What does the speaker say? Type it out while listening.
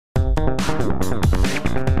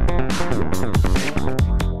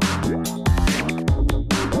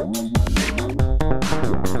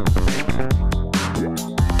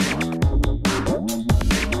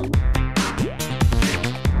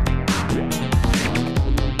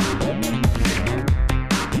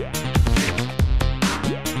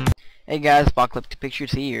Hey guys, Apocalyptic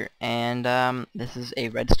Pictures here, and this is a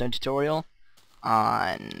Redstone tutorial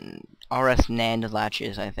on RS NAND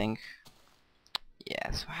latches, I think.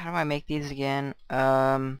 Yeah, so how do I make these again?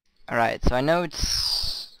 Alright, so I know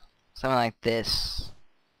it's something like this.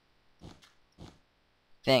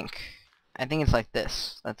 I think it's like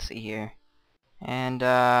this. Let's see here. And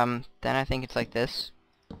then I think it's like this.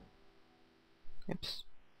 Oops.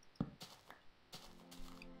 I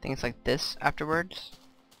think it's like this afterwards.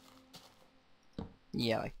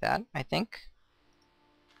 Yeah, like that, I think.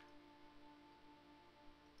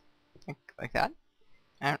 Like that?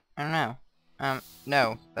 I don't know.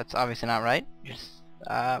 No, that's obviously not right. Just,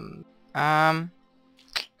 let's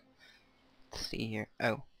see here.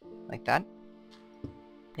 Oh, like that?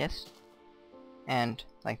 Yes. And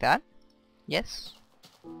like that? Yes.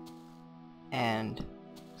 And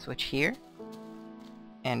switch here.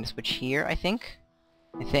 And switch here, I think.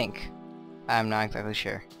 I'm not exactly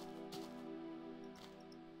sure.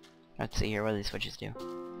 Let's see here, what do these switches do?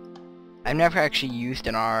 I've never actually used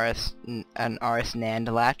an RS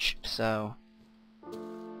NAND latch, so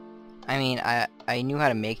I mean, I knew how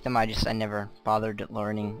to make them. I never bothered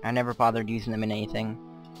learning. I never bothered using them in anything.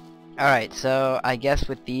 Alright, so I guess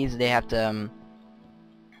with these they have to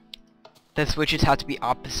the switches have to be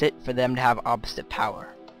opposite for them to have opposite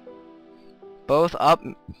power. Both up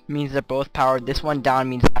means they're both powered. This one down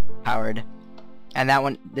means powered, and that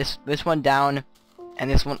one this one down and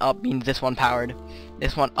this one up means this one powered.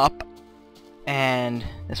 This one up and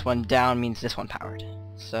this one down means this one powered.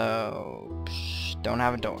 So don't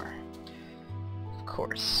have a door, of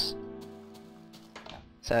course.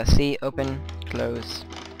 So see, open, close,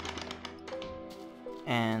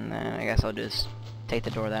 and then I guess I'll just take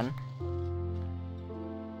the door then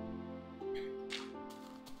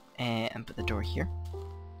and put the door here.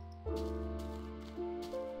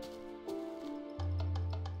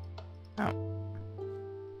 Oh.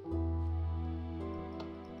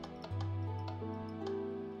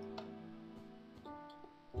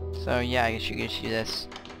 So yeah, I guess you could just do this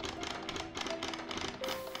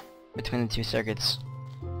between the two circuits.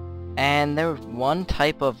 And there was one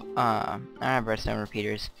type of I don't have redstone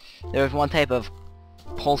repeaters. There was one type of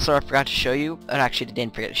pulsar I forgot to show you. I actually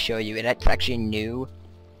didn't forget to show you. It's actually new,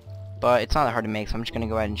 but it's not that hard to make, so I'm just gonna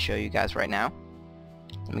go ahead and show you guys right now.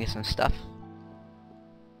 Let me get some stuff.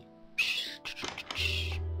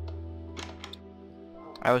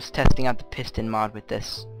 I was testing out the piston mod with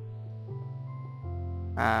this.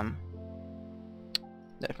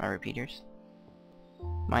 There's my repeaters.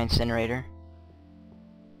 My incinerator.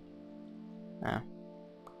 Oh.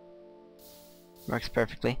 Works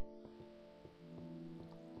perfectly.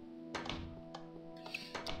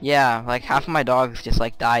 Yeah, like half of my dogs just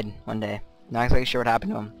like died one day. Not exactly sure what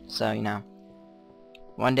happened to them, so you know.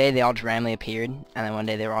 One day they all just randomly appeared, and then one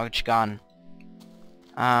day they were all just gone.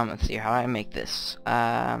 Let's see, how do I make this?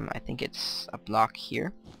 I think it's a block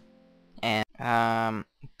here. And,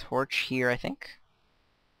 torch here, I think.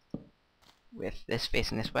 With this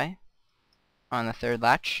facing this way. On the third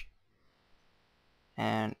latch.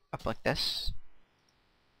 And up like this.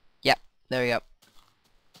 Yep, there we go.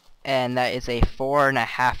 And that is a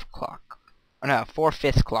 4.5 clock. Oh no,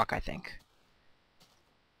 4/5 clock, I think.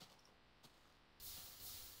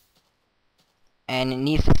 And it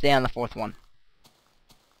needs to stay on the fourth one.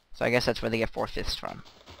 So I guess that's where they get 4/5 from.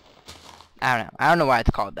 I don't know. I don't know why it's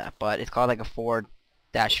called that, but it's called like a 4-5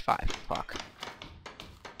 clock.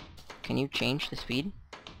 Can you change the speed?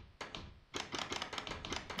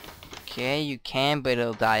 Okay, you can, but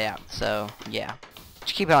it'll die out. So yeah,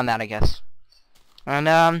 just keep it on that, I guess.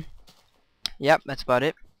 And yep, that's about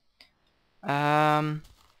it. I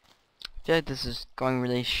feel like this is going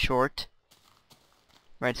really short.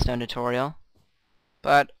 Redstone tutorial,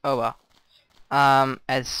 but oh well.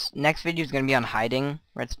 As next video is gonna be on hiding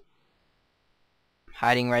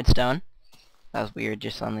redstone. That was weird,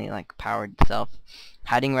 just suddenly like powered itself.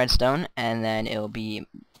 Hiding redstone, and then it'll be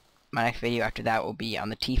my next video after that will be on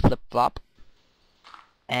the T flip-flop,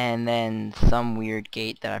 and then some weird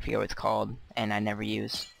gate that I forget what it's called and I never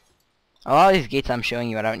use. A lot of these gates I'm showing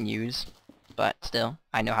you I don't use, but still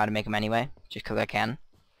I know how to make them anyway, just because I can.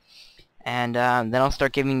 And then I'll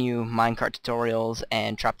start giving you minecart tutorials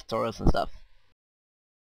and trap tutorials and stuff.